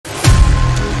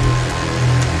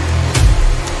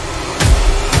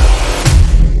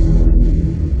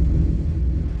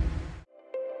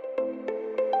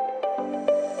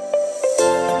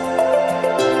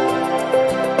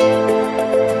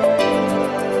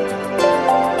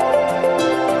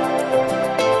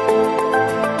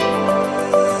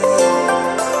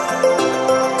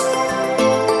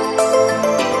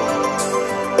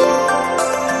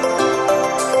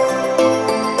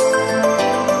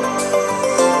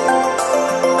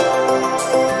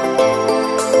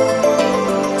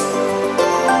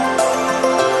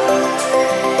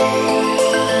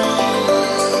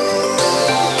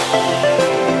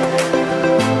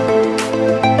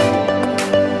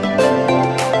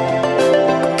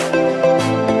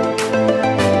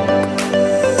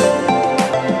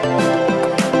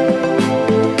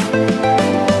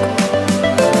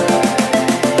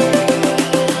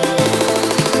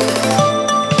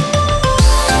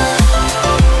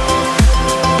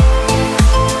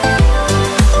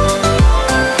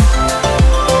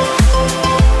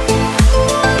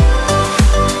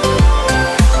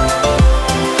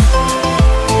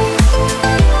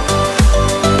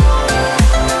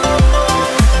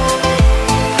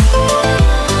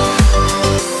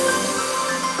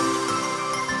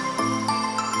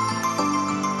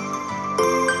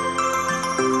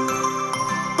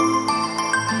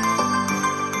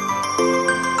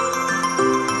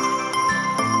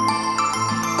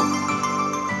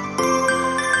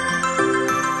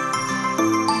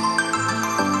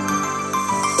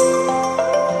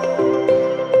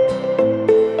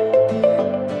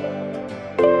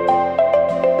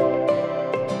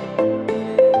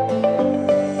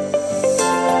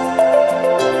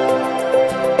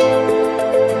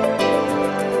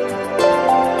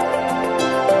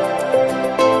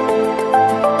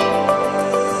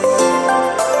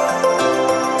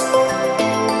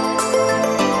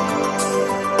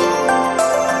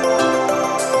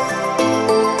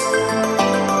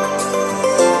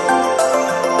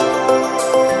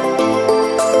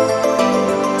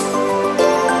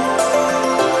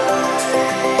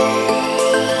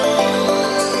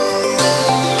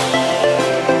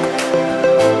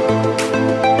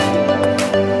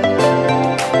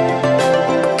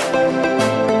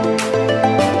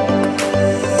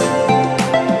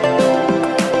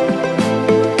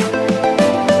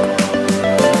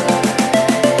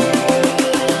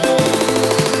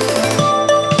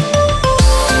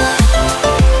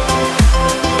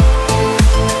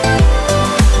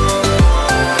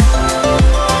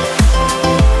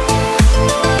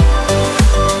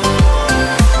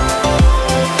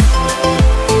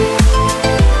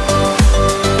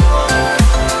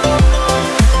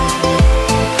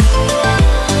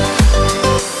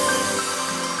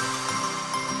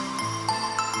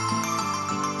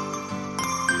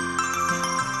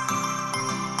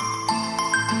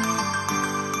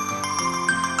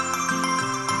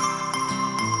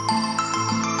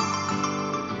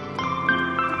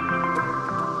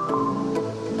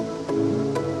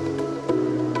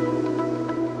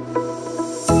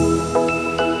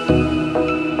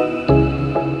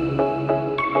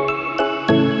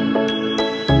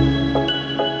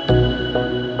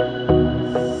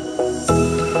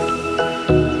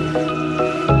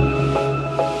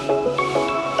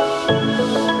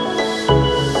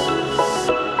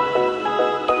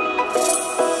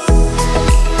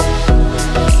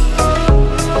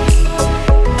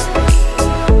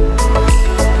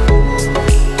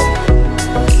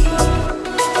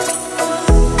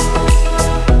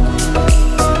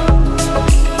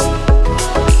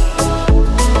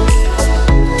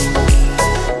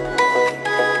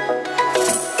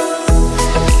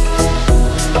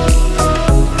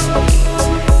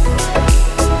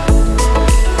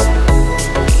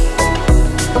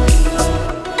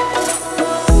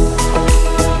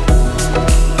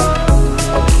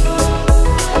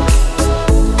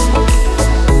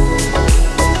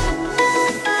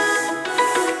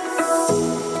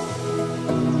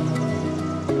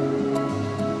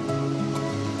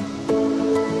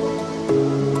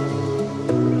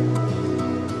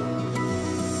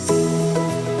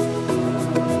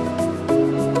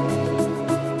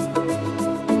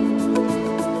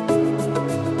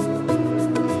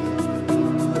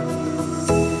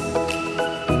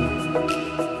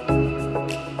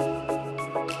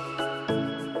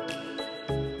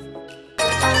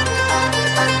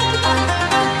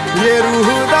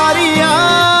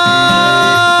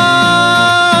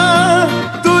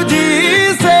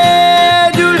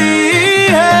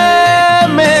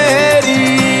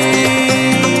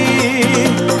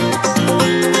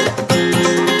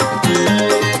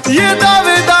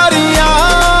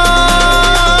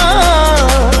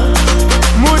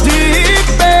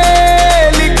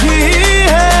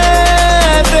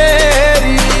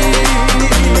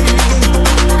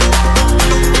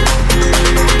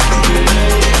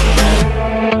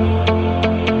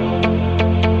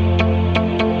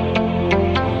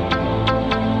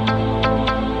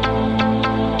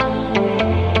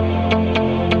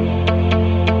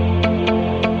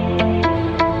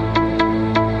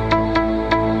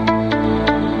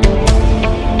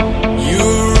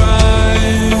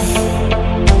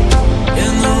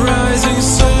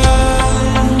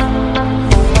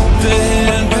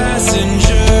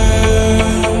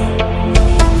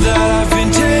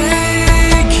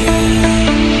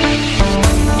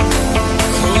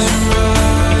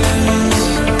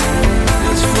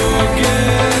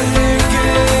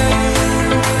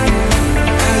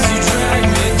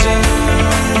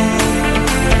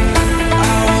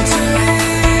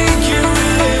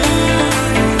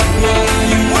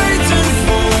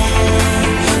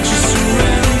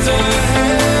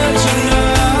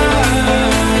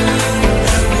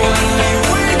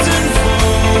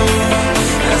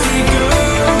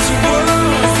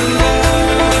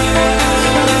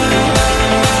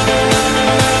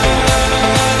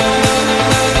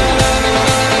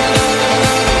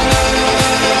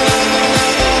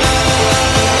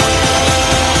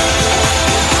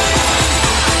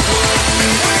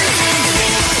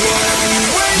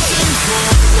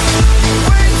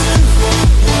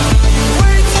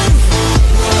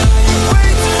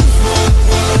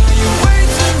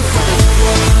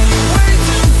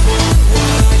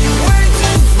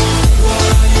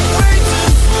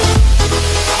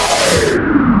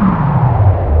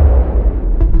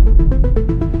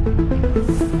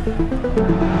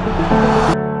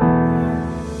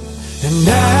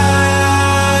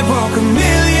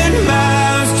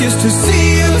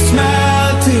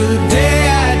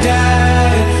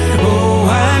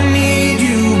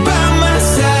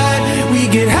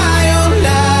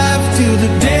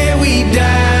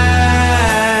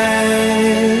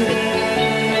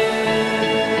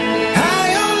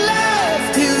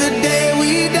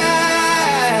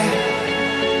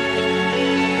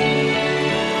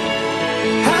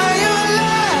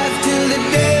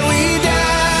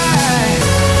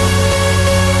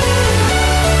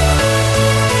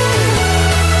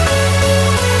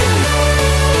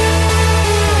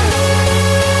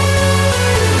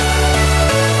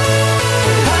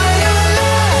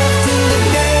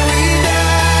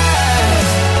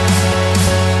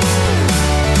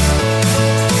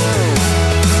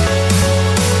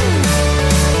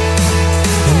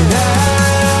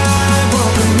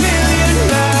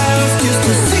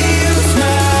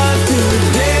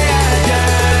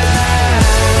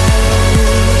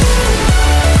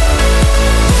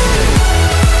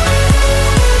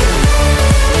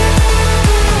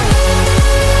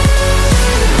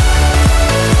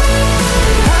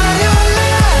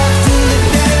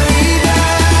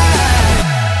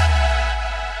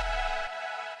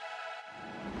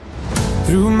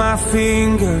my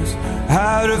fingers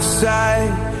out of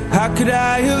sight. How could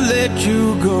I have let you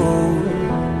go?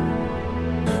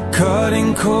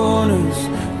 Cutting corners,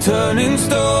 turning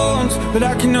stones, but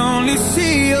I can only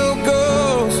see your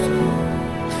ghost.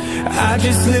 I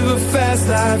just live a fast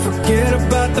life, forget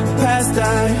about the past.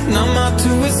 I numb out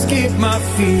to escape my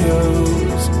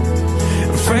fears.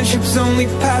 Friendships only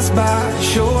pass by,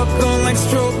 show up on like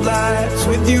strobe lights.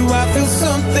 With you I feel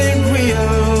something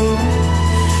real.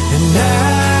 And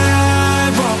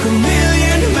I'd walk a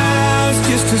million miles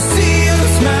just to see you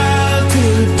smile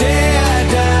till the day I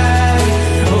die.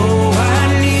 Oh, I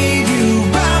need you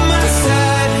by my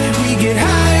side. We get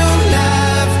high on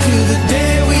life till the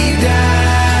day we die.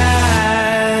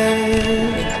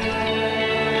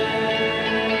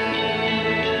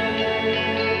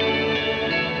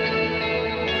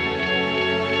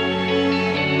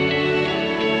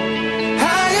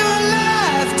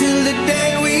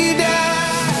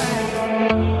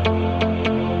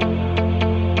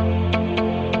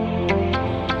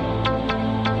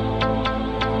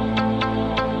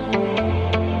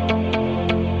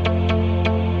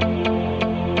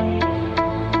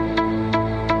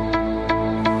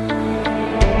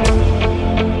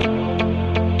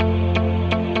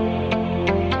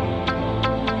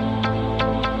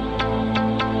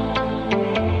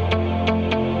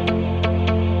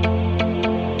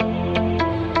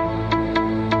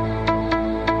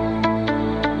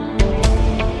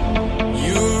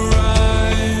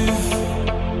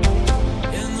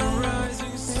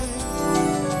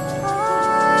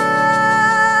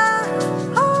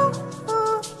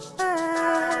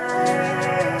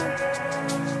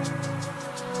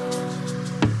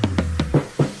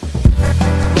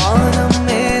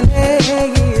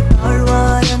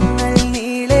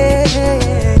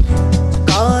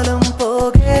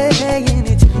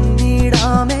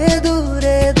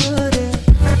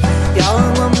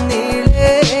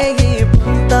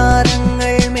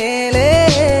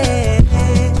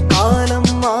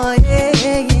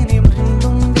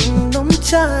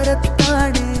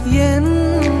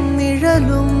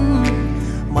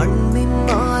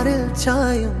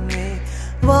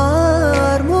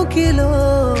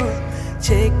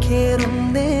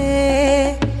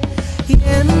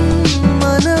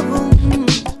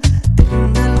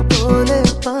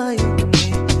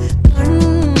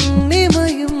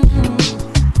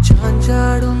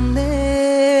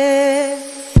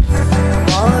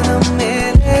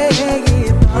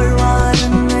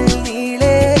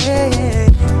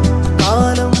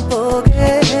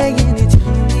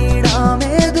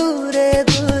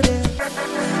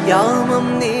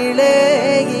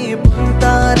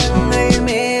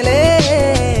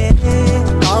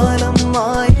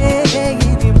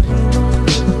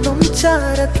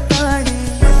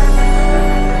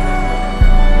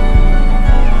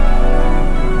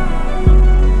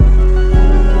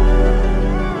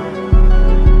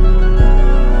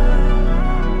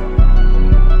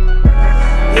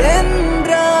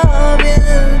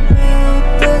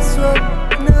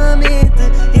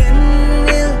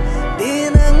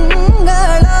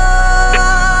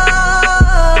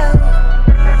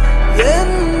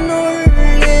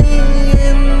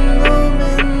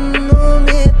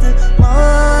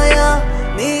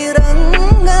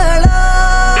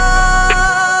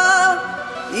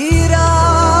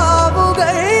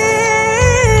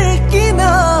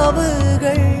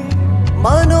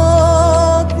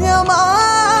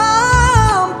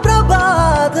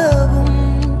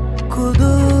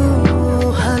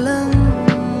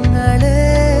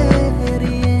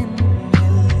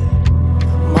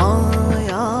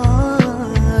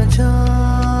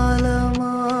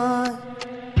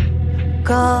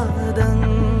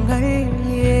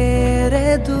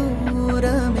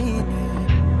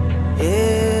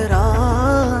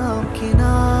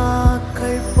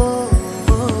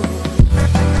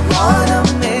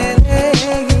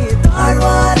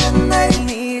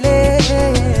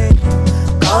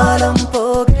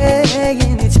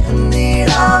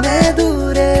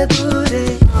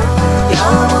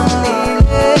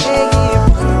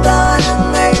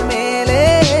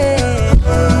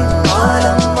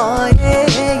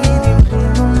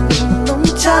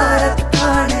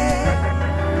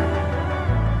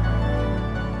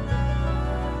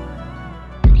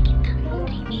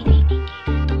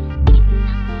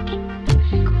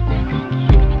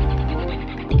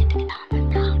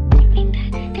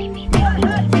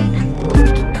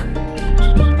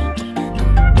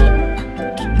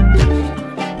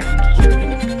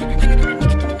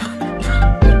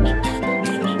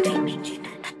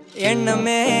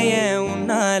 எண்ணமே ஏன்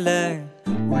உன்னால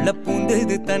உள்ள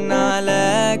பூந்தது தன்னால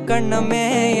கண்ணமே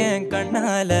என்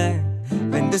கண்ணால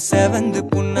வெந்து செவந்து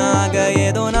புண்ணாக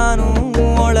ஏதோ நானும்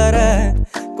ஒளர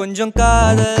கொஞ்சம்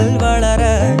காதல் வளர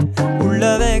உள்ள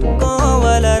வெக்கம்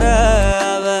வளர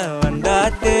அவ வந்தா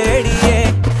தேடியே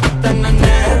தன்ன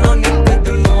நேரம்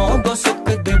நிக்குது மோகம்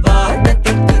சுக்குது வாட்ட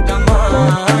திக்குதம்மா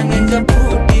நெஞ்ச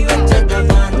பூட்டி வச்சத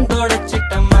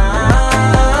வந்தொடச்சிட்டம்மா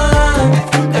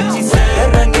கட்சி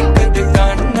சேர நிக்குது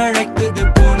கண்ணழைக்குது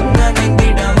பொண்ண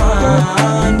நெந்திடமா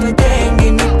அன்பு தேங்கி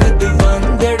நிக்குது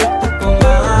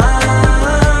வந்தெடுத்துக்குமா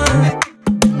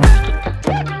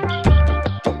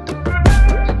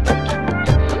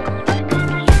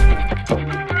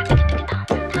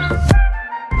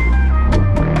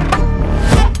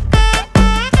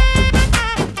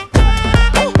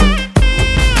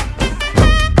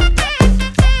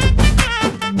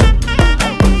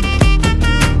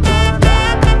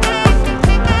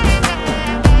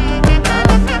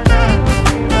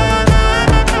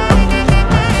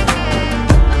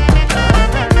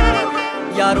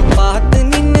யாரும் பார்த்து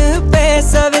நின்னு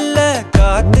பேசவில்லை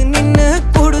காத்து நின்னு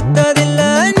கொடுத்ததில்லை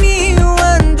நீயும்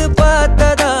வந்து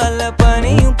பார்த்ததால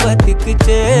பனியும்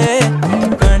பத்திக்குச்சே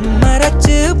கண்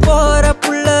மறைச்சு போற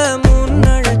புள்ள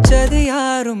முன்னழைச்சது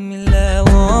யாரும் இல்ல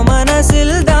ஓ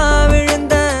மனசில் தான்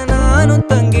விழுந்த நானும்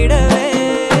தங்கிடவே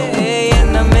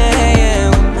என்னமே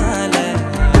உன்னால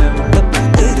உள்ள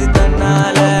புந்துது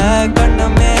தன்னால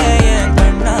கண்ணமே என்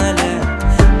கண்ணால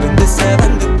வந்து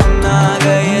செவந்து புண்ணாக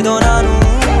ஏதோ நானும்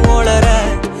ஒளர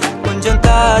கொஞ்சம்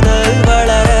காதல்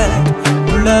வளர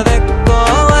உள்ள வெக்கம்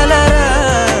வளர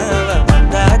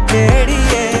வந்தா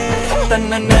தேடியே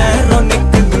தன்ன நேரம்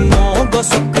நிக்குது மோகம்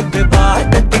சொக்குது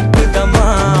வாட்ட திக்குதம்மா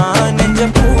நெஞ்ச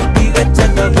பூட்டி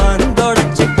வச்சத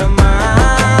வந்தொடச்சிட்டம்மா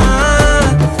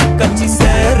கட்சி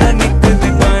சேர நிக்குது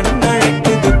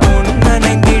கண்ணழைக்குது பொண்ண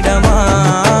நெங்கிடமா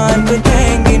அன்பு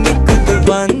தேங்கி நிக்குது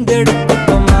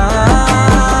வந்தெடுத்துக்குமா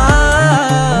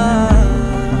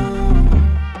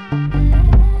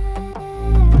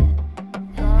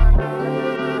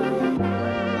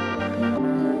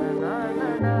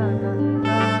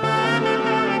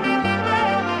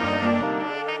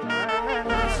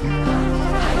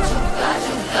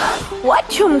What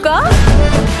chumka?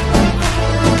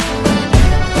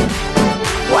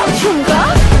 What chumka?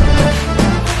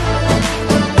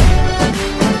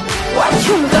 What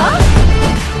chumka?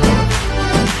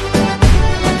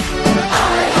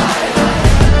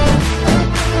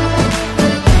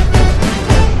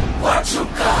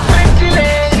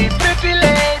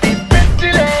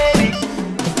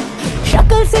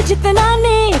 शक्ल से जितना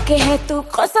नेक है तू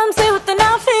कसम से उतना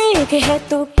फेक है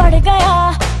तू पड़ गया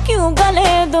क्यों गले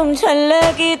तुम छल्ले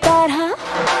की तरह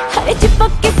हरे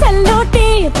चिपक के सल्लो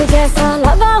टेप जैसा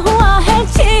लगा हुआ है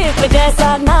चेप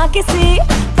जैसा ना किसी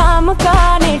काम का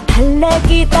ठल्ले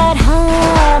की तरह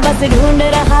बस ढूंढ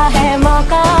रहा है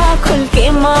मौका खुल के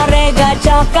मारेगा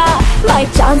चौका बाई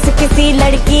चांस किसी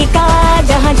लड़की का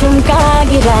जहाँ झुमका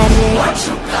गिरा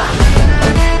रे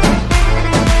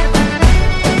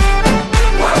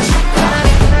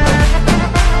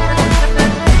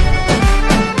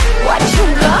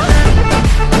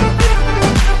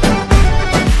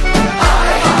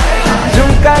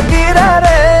झुमका गिरा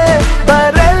रे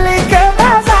बरेली के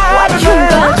बाजार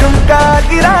में झुमका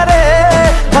गिरा रे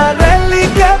बरेली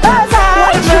के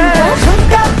बाजार में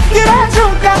झुमका गिरा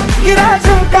झुमका गिरा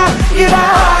झुमका गिरा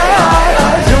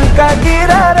झुमका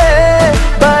गिरा रे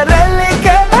बरेली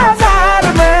के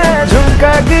बाजार में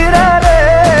झुमका गिरा रे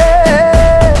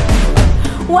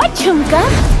What झुमका?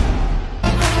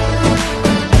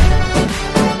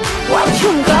 What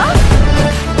झुमका?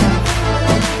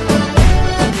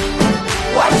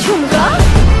 What झुमका?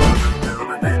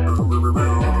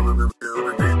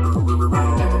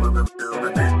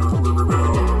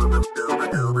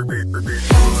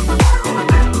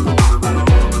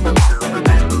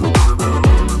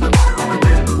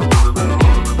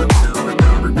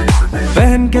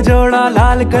 पहन के जोड़ा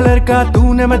लाल कलर का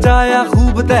तूने मचाया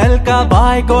खूब तहलका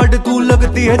बाय गॉड तू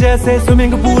लगती है जैसे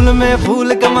स्विमिंग पूल में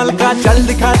फूल कमल का चल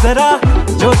दिखा जरा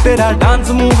जो तेरा डांस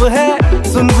मूव है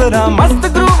सुन जरा मस्त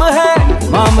ग्रूव है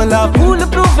मामला फूल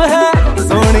प्रूफ है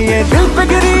सोनिए दिल पे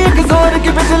गिरी एक जोर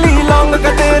की बिजली लौंग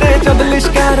का तेरे जब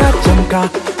लिश्कारा चमका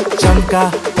चमका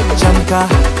चमका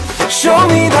शो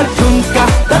मी द ठुमका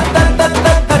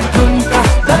ठुमका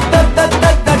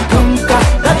ठुमका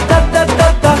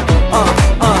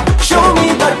show me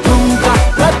the ठुमका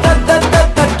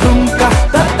ठुमका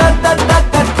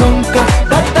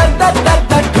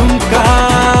ठुमका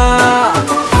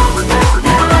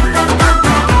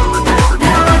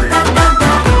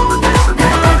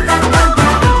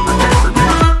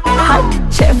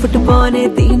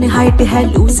हाइट है,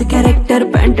 लूज कैरेक्टर,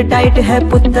 पैंट टाइट है,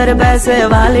 पुत्र वैसे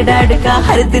वाले डैड का,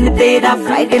 हर दिन तेरा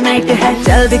फ्राइडे नाइट है।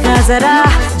 चल दिखा जरा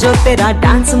जो तेरा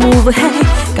डांस मूव है,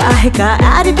 काहे का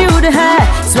एटीट्यूड है,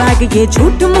 स्वैग ये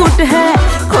झूठ मूठ है,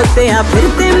 खोते या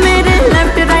फिरते मेरे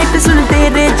लेफ्ट राइट, सुन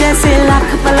तेरे जैसे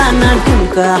लाख फलाना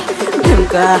ढुमका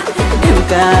ढुमका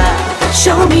ढुमका।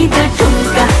 Show me the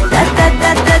ढुमका da da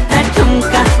da da da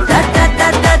ढुमका da da da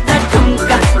da da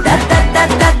ढुमका da da da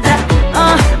da da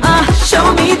show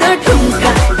me the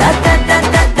ढुमका da da da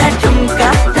da da ढुमका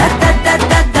da da da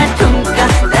da da ढुमका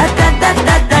da da da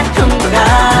da da ढुमका।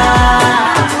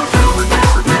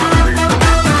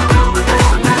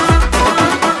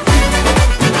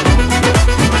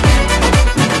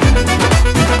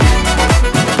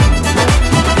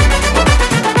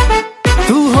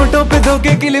 होठों पे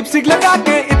धोखे की lipstick लगा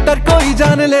के, इतर कोई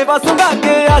जान लेवा सुगा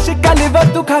के, आशिक का लिवर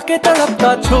तू खा के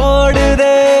तड़पता छोड़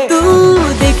दे। तू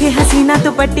देखे हसीना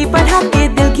तो पट्टी पढ़ा के,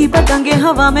 दिल की पतंगे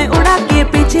हवा में उड़ा के,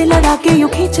 पीछे लगा के यूं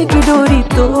खींचे की डोरी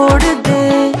तोड़ दे।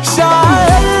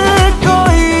 शायद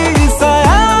कोई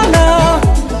सयाना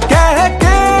कह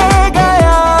के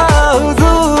गया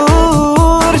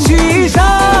हुजूर, शीशा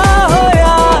हो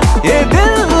या ये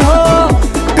दिल हो,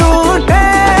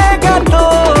 टूटेगा तो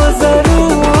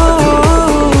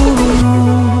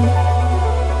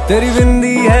तेरी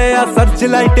बिंदी है या सर्च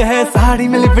लाइट है, साड़ी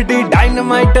में लिपटी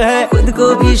डायनामाइट है, खुद को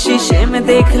भी शीशे में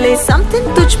देख ले, समथिंग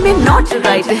तुझ में नॉट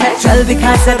राइट है। चल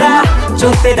दिखा जरा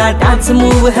जो तेरा डांस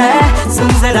मूव है, सुन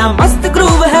जरा मस्त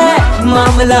ग्रूव है,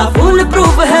 मामला फुल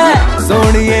प्रूफ है।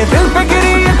 सोनिए दिल पे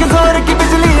गिरी एक जोर की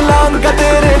बिजली, लान का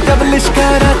तेरे जब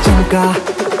लिश्कारा चमका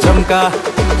चमका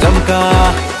चमका।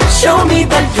 Show me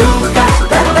the ढुमका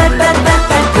da da da da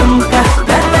da ढुमका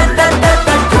da da da da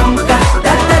da ढुमका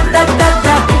da da da da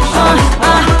da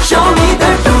show me the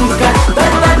ढुमका da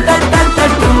da da da da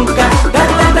ढुमका da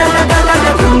da da da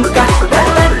da ढुमका da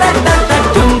da da da da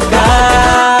ढुमका।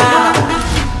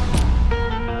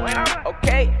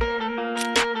 Okay.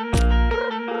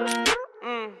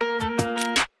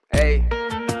 Hey.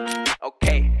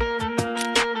 Okay.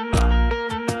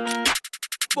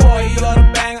 Boy, you're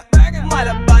a banger.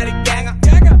 Malabari ganger.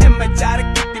 Emmachara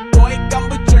kitty boy,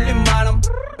 kambu chulli manam.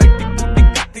 Petti putti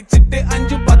katti chitte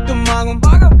anju pattu mangum.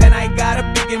 Then I got a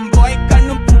biggin boy,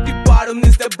 kannum putti paadum.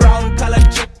 This the brown color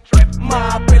chip, my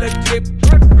pillar drip,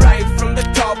 right from the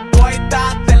top boy,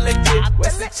 that legit.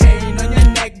 Where's the chain on your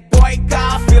neck, boy?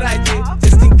 Kafi raji.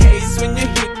 Just in case when you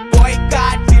hit, boy,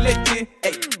 got legit.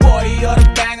 Hey, boy, you're a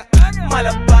banger.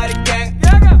 Malabari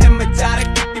ganger. Emmachara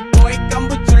kitty boy,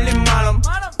 kambu chulli manam.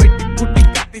 Petti putti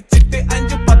katti chitte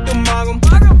anju pattu mangum.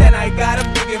 Then I got a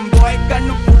biggin boy,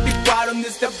 kannum putti paadum.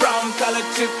 This the brown color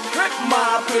chip, my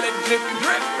pillar drip,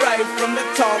 right from the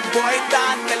top boy,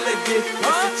 that legit.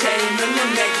 What's the chain on your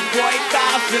neck, boy?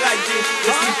 Kafi raji.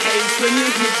 Just in case when you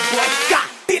hit, boy, got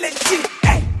legit.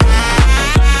 Hey.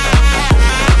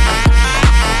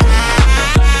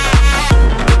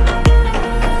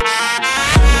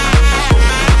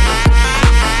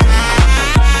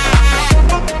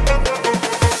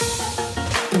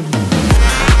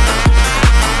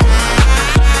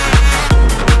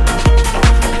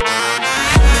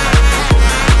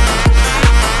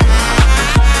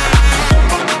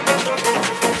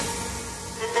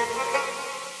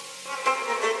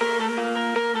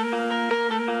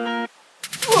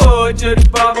 Chori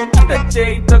pavam, the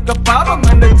chay took a pavam,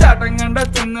 and the chatting and the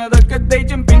tuna, the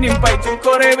kadajum pinning pichum,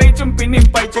 kore vachum pinning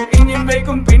pichum, Indian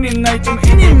vacum pinning nichum,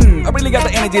 Indian. I really got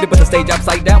the energy to put the stage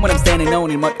upside down when I'm standing on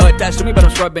it. Mud attached to me, but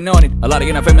I'm scrubbing on it. A lot of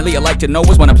you know family I like to know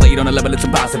is when I play it on a level it's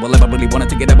impossible. If I really wanted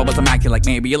to get up, I was a acting like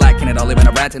maybe you're lacking it. I live in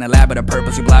a rat in a lab, but a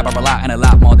purpose you blabber a lot and a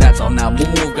lot more. That's all now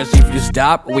move, cause if you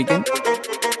stop, we can.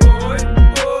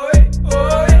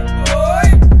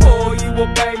 Oh, you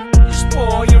obey.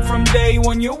 Spoiled from day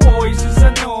one, your voice is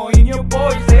annoying. Your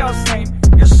boys, they are same.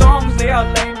 Your songs, they are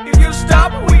lame. If you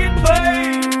stop, we can play.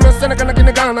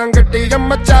 കണക്കിന് കാണാൻ കിട്ടി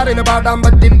അമ്മച്ചാറിന് പാടാൻ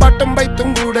പറ്റി പാട്ടും പൈത്തും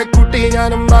കൂടെ കൂട്ടി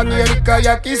ഞാനും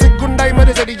വാങ്ങിയടിക്കായാക്കി സിഗുണ്ടായി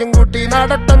ഒരു ചെടിയും കൂട്ടി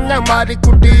നാടട്ടം ഞാൻ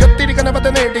മാറിക്കുട്ടി ഒത്തിരി കനവത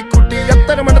നേടിക്കുട്ടി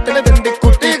എത്ര മണത്തില്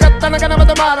തിണ്ടിക്കുട്ടി കത്തണ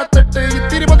കനവത മാറത്തിട്ട്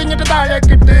ഇത്തിരി പൊതിഞ്ഞിട്ട്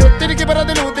താഴേക്കിട്ട് ഒത്തിരിക്ക്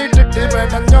പിറതിലൂതിട്ടിട്ട്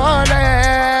പെടഞ്ഞോലെ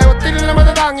ഒത്തിരി നമത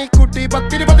താങ്ങിക്കൂട്ടി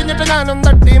പത്തിരി പൊതിഞ്ഞിട്ട് ഞാനും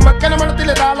തട്ടി മക്കന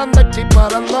മണത്തില് താളം തട്ടി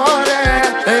പറന്നോരെ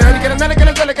എനിക്കല നിലക്കല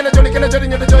ചിലക്കല ചൊളിക്കല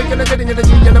ചൊരിഞ്ഞിട്ട് ചോയ്ക്കല ചെടിഞ്ഞിട്ട്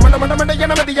ചെയ്യണം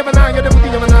മണ്ടമണ്ടമണ്ടയ്യണ മതിയവനായൊരു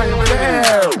പുതിയവനായവരെ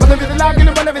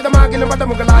പലവിധലാകിലും പലവിധമാകിലും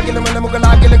പടമുകളാകിലും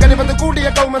മലമുകളാകിലും കരിവന്ന് കൂടിയ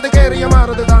കൗമത് കേറിയ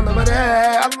മാറുത് താണവരെ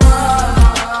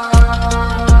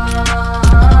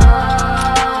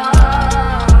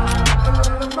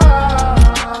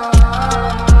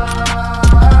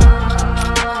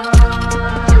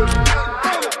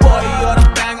Boy, you're a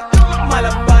banger,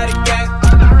 Malabari gang.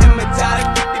 Emmachara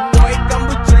kitty boy.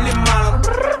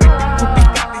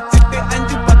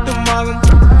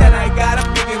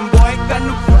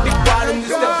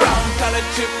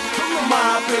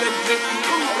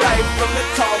 from the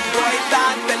top, boy,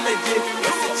 down the legit.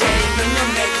 It's a chain on your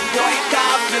neck, boy,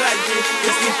 down the legit.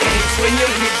 Just in case when you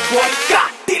hit, boy,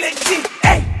 got the legit.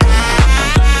 Hey.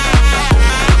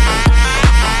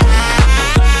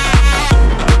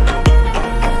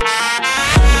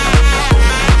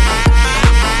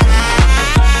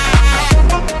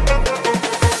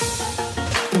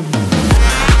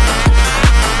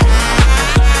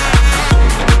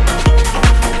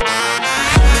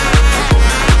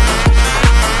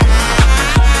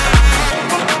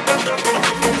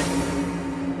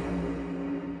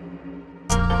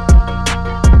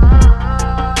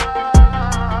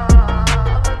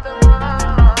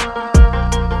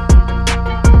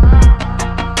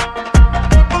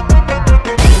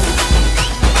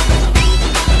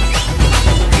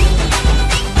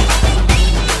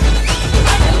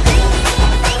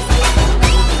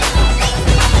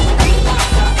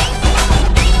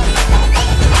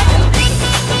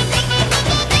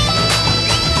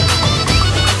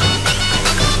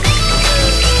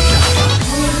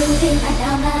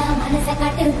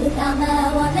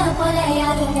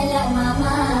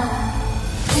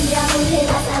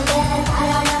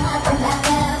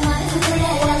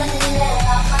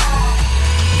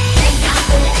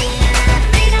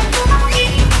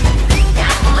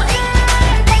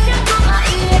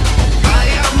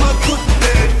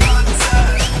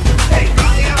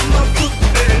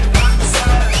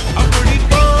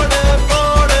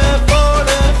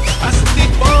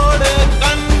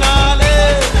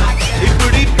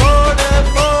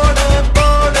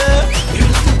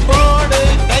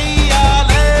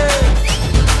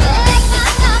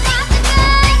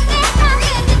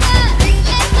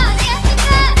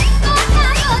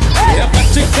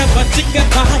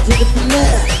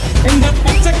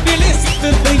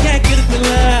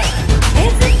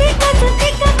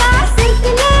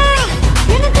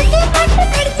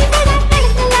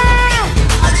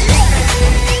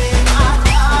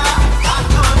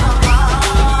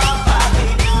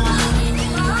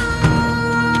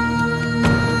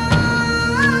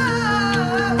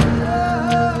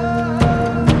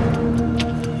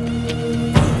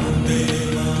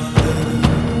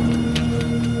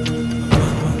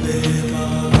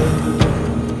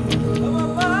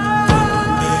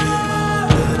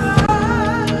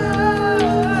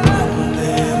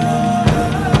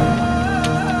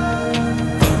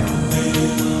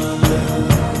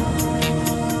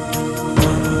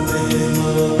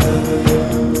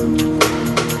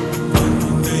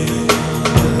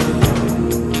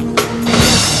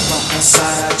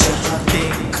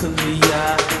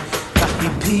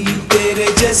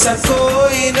 जैसा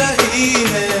कोई नहीं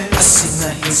है, 80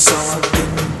 नहीं 100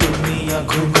 दिन दुनिया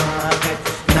घुमा है,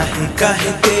 नहीं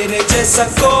कहीं तेरे जैसा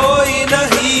कोई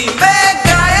नहीं।